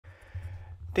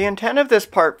The intent of this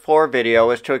Part 4 video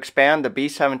is to expand the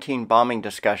B-17 bombing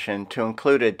discussion to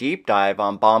include a deep dive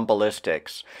on bomb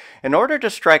ballistics. In order to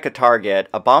strike a target,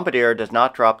 a bombardier does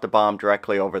not drop the bomb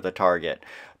directly over the target.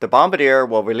 The bombardier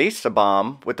will release the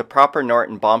bomb with the proper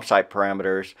Norton bombsight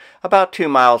parameters about 2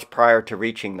 miles prior to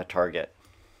reaching the target.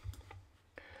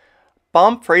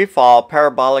 Bomb freefall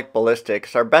parabolic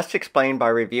ballistics are best explained by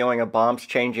reviewing a bomb's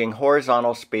changing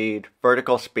horizontal speed,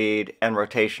 vertical speed, and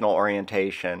rotational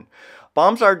orientation.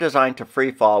 Bombs are designed to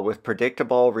freefall with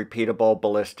predictable, repeatable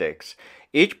ballistics.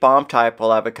 Each bomb type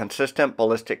will have a consistent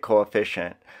ballistic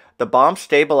coefficient. The bomb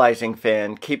stabilizing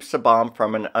fin keeps the bomb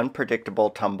from an unpredictable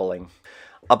tumbling.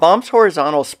 A bomb's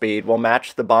horizontal speed will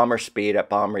match the bomber's speed at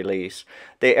bomb release.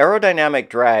 The aerodynamic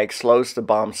drag slows the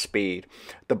bomb's speed.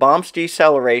 The bomb's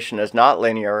deceleration is not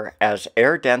linear as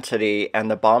air density and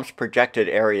the bomb's projected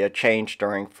area change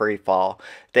during free fall.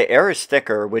 The air is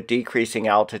thicker with decreasing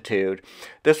altitude.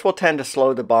 This will tend to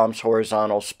slow the bomb's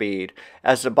horizontal speed.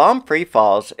 As the bomb free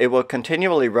falls, it will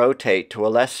continually rotate to a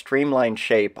less streamlined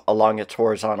shape along its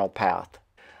horizontal path.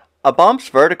 A bomb's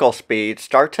vertical speed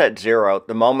starts at 0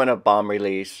 the moment of bomb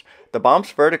release. The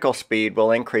bomb's vertical speed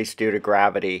will increase due to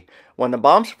gravity. When the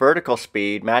bomb's vertical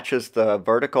speed matches the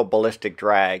vertical ballistic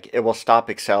drag, it will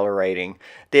stop accelerating.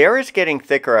 The air is getting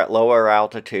thicker at lower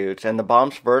altitudes, and the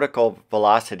bomb's vertical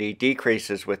velocity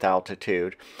decreases with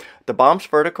altitude. The bomb's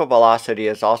vertical velocity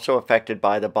is also affected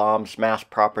by the bomb's mass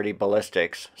property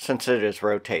ballistics, since it is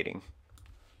rotating.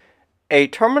 A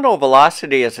terminal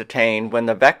velocity is attained when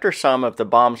the vector sum of the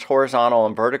bomb's horizontal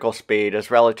and vertical speed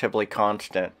is relatively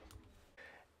constant.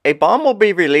 A bomb will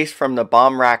be released from the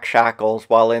bomb rack shackles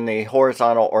while in the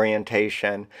horizontal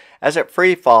orientation. As it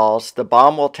free falls, the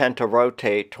bomb will tend to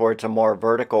rotate towards a more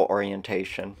vertical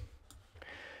orientation.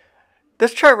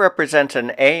 This chart represents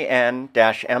an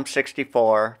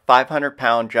AN-M64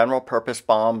 500-pound general-purpose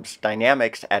bomb's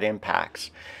dynamics at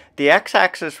impacts. The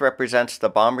x-axis represents the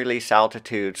bomb release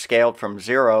altitude scaled from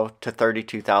 0 to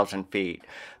 32,000 feet.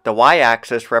 The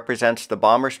y-axis represents the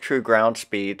bomber's true ground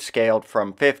speed scaled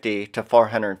from 50 to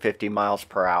 450 miles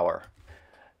per hour.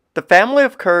 The family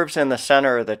of curves in the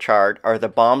center of the chart are the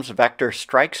bomb's vector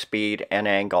strike speed and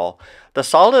angle. The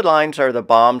solid lines are the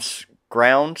bomb's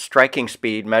ground striking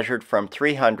speed measured from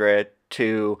 300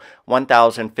 to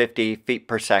 1,050 feet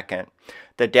per second.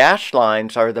 The dashed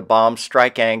lines are the bomb's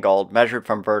strike angle measured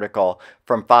from vertical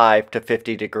from 5 to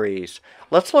 50 degrees.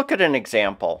 Let's look at an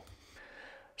example.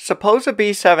 Suppose a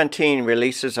B-17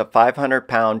 releases a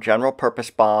 500-pound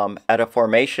general-purpose bomb at a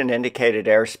formation-indicated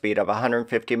airspeed of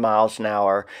 150 miles an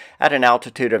hour at an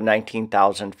altitude of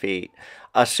 19,000 feet.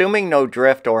 Assuming no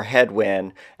drift or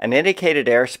headwind, an indicated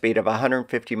airspeed of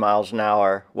 150 miles an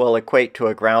hour will equate to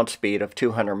a ground speed of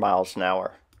 200 miles an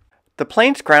hour. The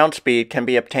plane's ground speed can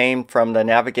be obtained from the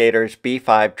navigator's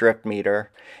B5 drift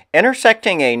meter.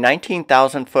 Intersecting a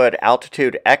 19,000-foot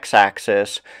altitude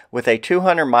x-axis with a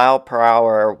 200 mile per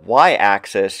hour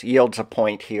y-axis yields a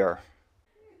point here.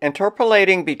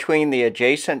 Interpolating between the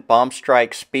adjacent bomb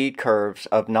strike speed curves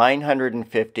of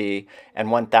 950 and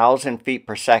 1,000 feet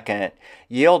per second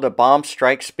yield a bomb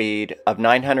strike speed of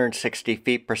 960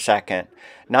 feet per second.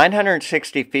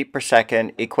 960 feet per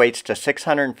second equates to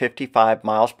 655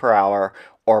 miles per hour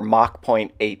or Mach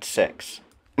 0.86.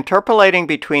 Interpolating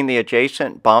between the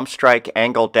adjacent bomb strike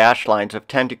angle dash lines of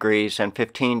 10 degrees and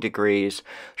 15 degrees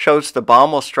shows the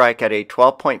bomb will strike at a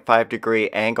 12.5 degree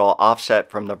angle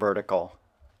offset from the vertical.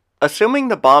 Assuming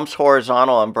the bomb's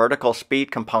horizontal and vertical speed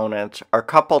components are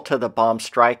coupled to the bomb's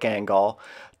strike angle,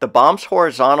 the bomb's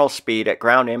horizontal speed at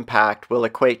ground impact will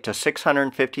equate to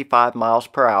 655 miles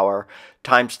per hour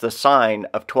times the sine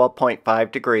of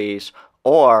 12.5 degrees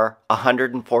or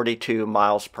 142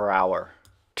 miles per hour.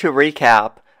 To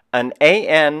recap, an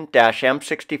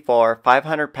AN-M64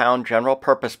 500-pound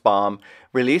general-purpose bomb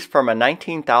released from a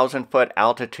 19,000-foot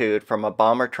altitude from a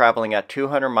bomber traveling at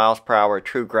 200 miles per hour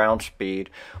true ground speed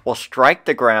will strike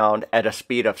the ground at a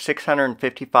speed of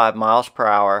 655 miles per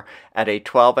hour at a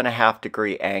 12.5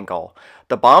 degree angle.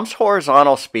 The bomb's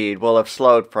horizontal speed will have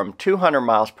slowed from 200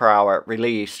 miles per hour at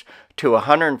release to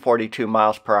 142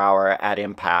 miles per hour at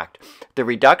impact. The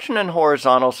reduction in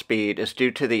horizontal speed is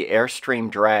due to the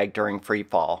airstream drag during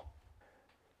freefall.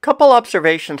 Couple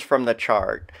observations from the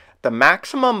chart. The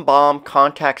maximum bomb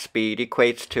contact speed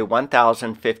equates to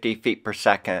 1,050 feet per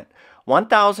second.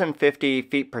 1,050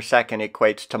 feet per second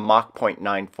equates to Mach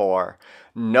 0.94.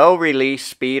 No release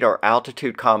speed or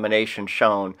altitude combination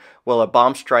shown will a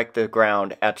bomb strike the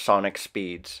ground at sonic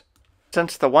speeds.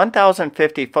 Since the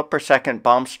 1,050 foot per second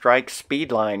bomb strike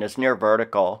speed line is near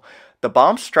vertical, the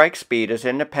bomb strike speed is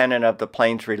independent of the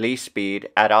plane's release speed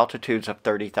at altitudes of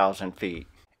 30,000 feet.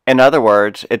 In other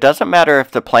words, it doesn't matter if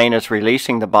the plane is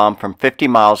releasing the bomb from 50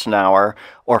 miles an hour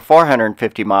or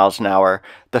 450 miles an hour,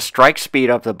 the strike speed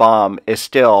of the bomb is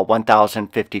still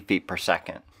 1,050 feet per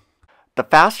second. The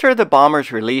faster the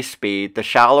bomber's release speed, the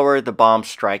shallower the bomb's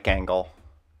strike angle.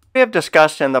 We have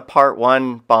discussed in the Part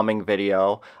 1 bombing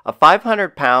video, a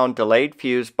 500-pound delayed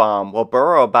fuse bomb will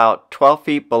burrow about 12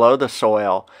 feet below the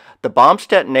soil. The bomb's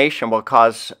detonation will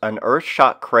cause an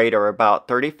earth-shock crater about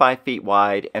 35 feet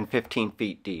wide and 15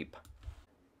 feet deep.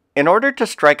 In order to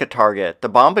strike a target, the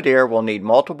bombardier will need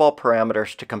multiple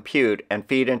parameters to compute and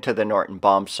feed into the Norton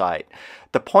bomb sight.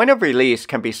 The point of release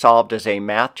can be solved as a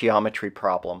math geometry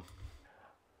problem.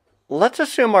 Let's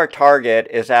assume our target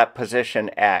is at position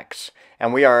X,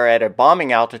 and we are at a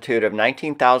bombing altitude of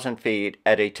 19,000 feet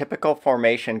at a typical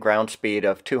formation ground speed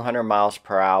of 200 miles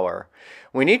per hour.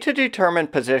 We need to determine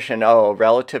position O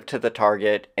relative to the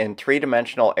target in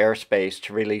three-dimensional airspace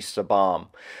to release the bomb.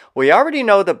 We already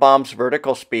know the bomb's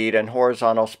vertical speed and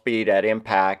horizontal speed at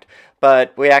impact,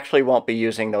 but we actually won't be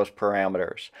using those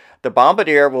parameters. The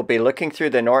bombardier will be looking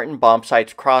through the Norton bomb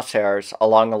sight's crosshairs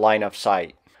along a line of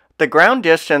sight. The ground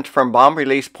distance from bomb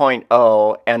release point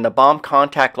O and the bomb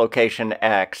contact location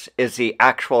X is the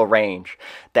actual range.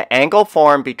 The angle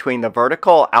formed between the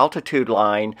vertical altitude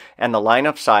line and the line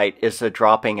of sight is the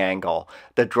dropping angle.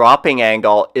 The dropping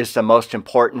angle is the most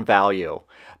important value.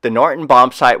 The Norton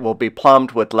bomb sight will be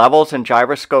plumbed with levels and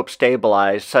gyroscope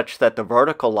stabilized such that the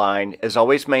vertical line is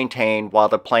always maintained while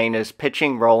the plane is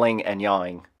pitching, rolling, and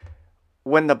yawing.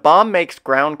 When the bomb makes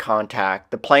ground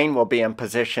contact, the plane will be in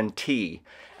position T.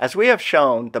 As we have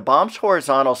shown, the bomb's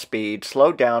horizontal speed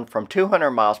slowed down from 200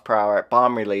 miles per hour at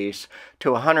bomb release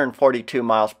to 142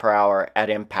 miles per hour at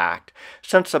impact.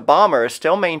 Since the bomber is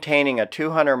still maintaining a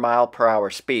 200 mile per hour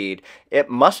speed, it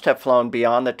must have flown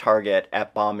beyond the target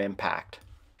at bomb impact.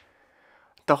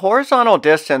 The horizontal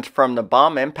distance from the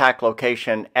bomb impact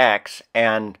location X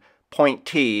and point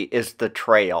T is the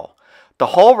trail. The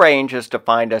whole range is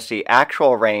defined as the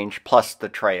actual range plus the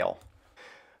trail.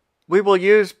 We will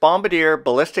use bombardier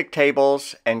ballistic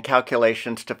tables and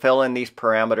calculations to fill in these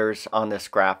parameters on this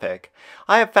graphic.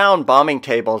 I have found bombing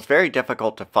tables very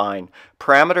difficult to find.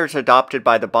 Parameters adopted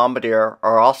by the bombardier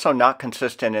are also not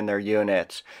consistent in their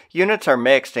units. Units are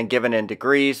mixed and given in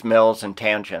degrees, mils, and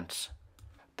tangents.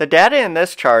 The data in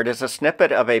this chart is a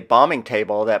snippet of a bombing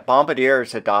table that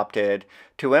bombardiers adopted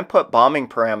to input bombing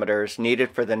parameters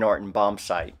needed for the Norton bomb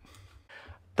sight.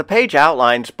 The page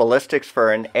outlines ballistics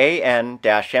for an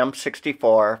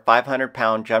AN-M64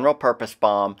 500-pound general-purpose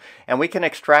bomb, and we can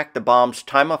extract the bomb's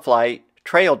time of flight,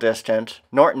 trail distance,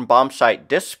 Norton bomb sight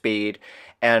disk speed,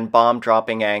 and bomb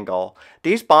dropping angle.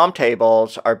 These bomb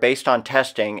tables are based on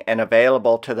testing and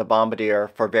available to the bombardier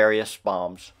for various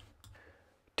bombs.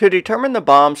 To determine the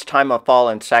bomb's time of fall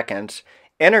in seconds,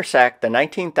 intersect the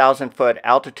 19,000-foot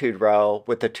altitude row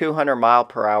with the 200 mile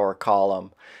per hour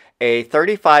column. A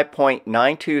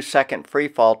 35.92 second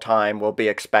freefall time will be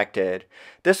expected.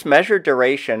 This measured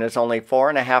duration is only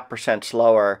 4.5%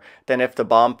 slower than if the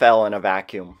bomb fell in a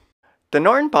vacuum. The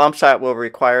Norton bomb sight will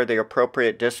require the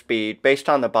appropriate disk speed based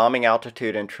on the bombing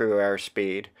altitude and true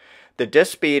airspeed. The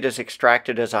disk speed is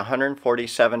extracted as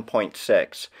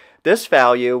 147.6. This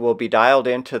value will be dialed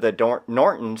into the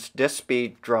Norton's disk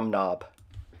speed drum knob.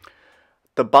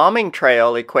 The bombing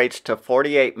trail equates to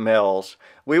 48 mils.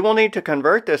 We will need to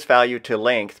convert this value to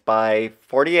length by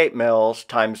 48 mils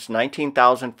times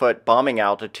 19,000 foot bombing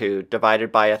altitude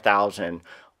divided by 1,000,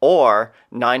 or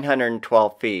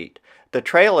 912 feet. The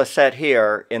trail is set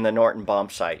here in the Norton bomb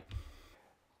sight.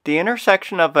 The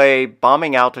intersection of a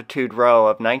bombing altitude row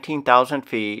of 19,000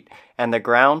 feet and the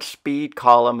ground speed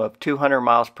column of 200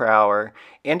 miles per hour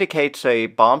indicates a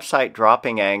bomb sight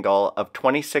dropping angle of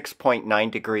 26.9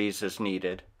 degrees is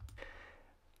needed.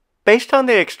 Based on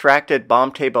the extracted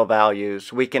bomb table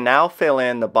values, we can now fill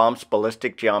in the bomb's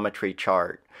ballistic geometry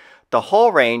chart. The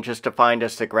whole range is defined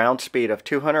as the ground speed of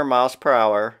 200 miles per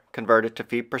hour, converted to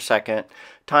feet per second,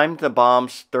 times the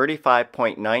bomb's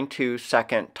 35.92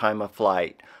 second time of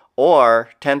flight,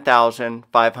 or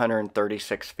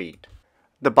 10,536 feet.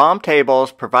 The bomb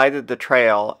tables provided the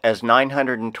trail as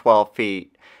 912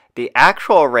 feet. The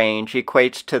actual range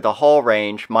equates to the whole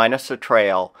range minus the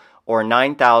trail, or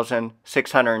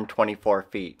 9,624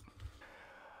 feet.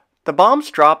 The bomb's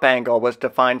drop angle was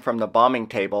defined from the bombing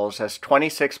tables as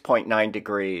 26.9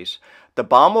 degrees. The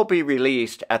bomb will be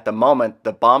released at the moment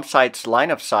the bomb sight's line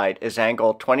of sight is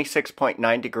angled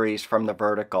 26.9 degrees from the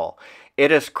vertical.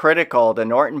 It is critical the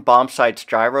Norton bomb sight's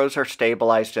gyros are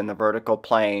stabilized in the vertical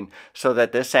plane so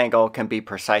that this angle can be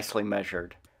precisely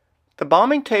measured. The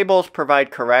bombing tables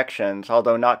provide corrections,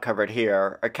 although not covered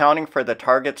here, accounting for the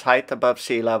target's height above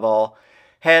sea level,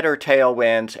 head or tail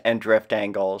winds, and drift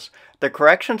angles. The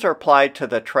corrections are applied to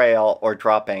the trail or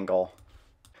drop angle.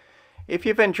 If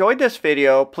you've enjoyed this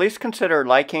video, please consider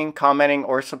liking, commenting,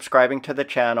 or subscribing to the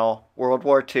channel, World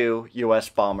War II U.S.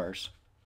 Bombers.